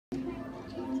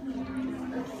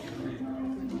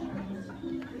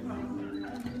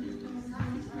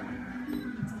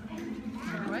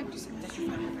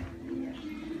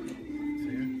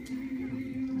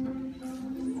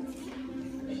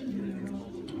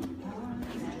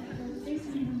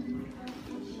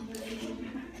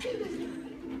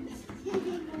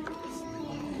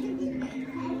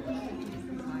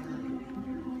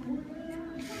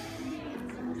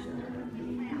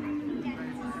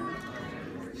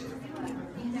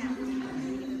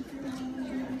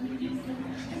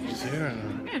Yeah.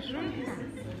 Yeah, sure.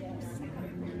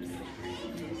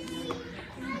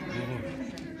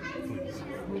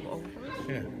 Move over.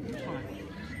 Yeah. Fine.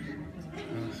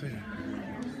 I'll see.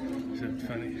 Is it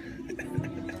funny?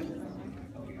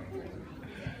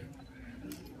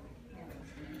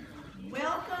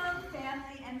 Welcome,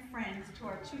 family and friends, to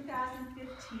our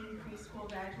 2015 preschool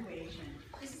graduation.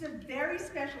 This is a very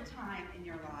special time in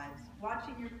your lives.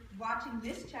 Watching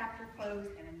this chapter close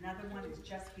and another one is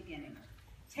just beginning.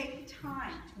 Take the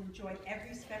time to enjoy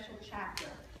every special chapter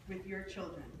with your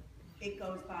children. It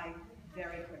goes by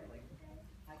very quickly.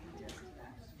 I can attest to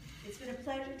that. It's been a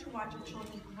pleasure to watch your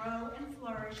children grow and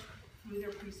flourish through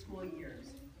their preschool years.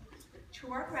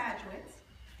 To our graduates,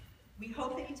 we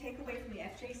hope that you take away from the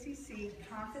FJCC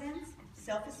confidence,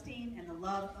 self-esteem, and the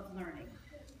love of learning.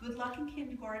 Good luck in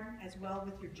kindergarten as well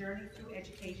with your journey through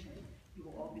education. You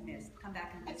will all be missed. Come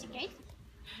back and visit. Okay.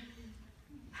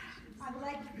 I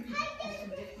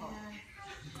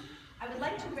would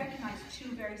like to recognize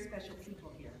two very special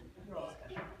people here. They're all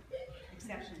special,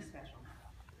 exceptionally special,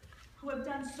 who have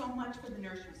done so much for the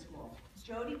nursery school.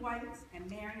 Jody White and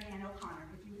Mary Ann O'Connor.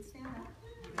 If you would stand up.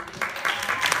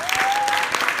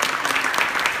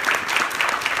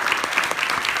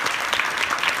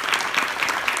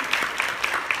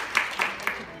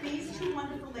 These two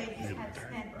wonderful ladies have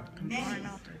spent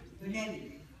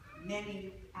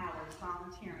many hours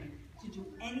volunteering to do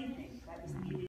anything that was needed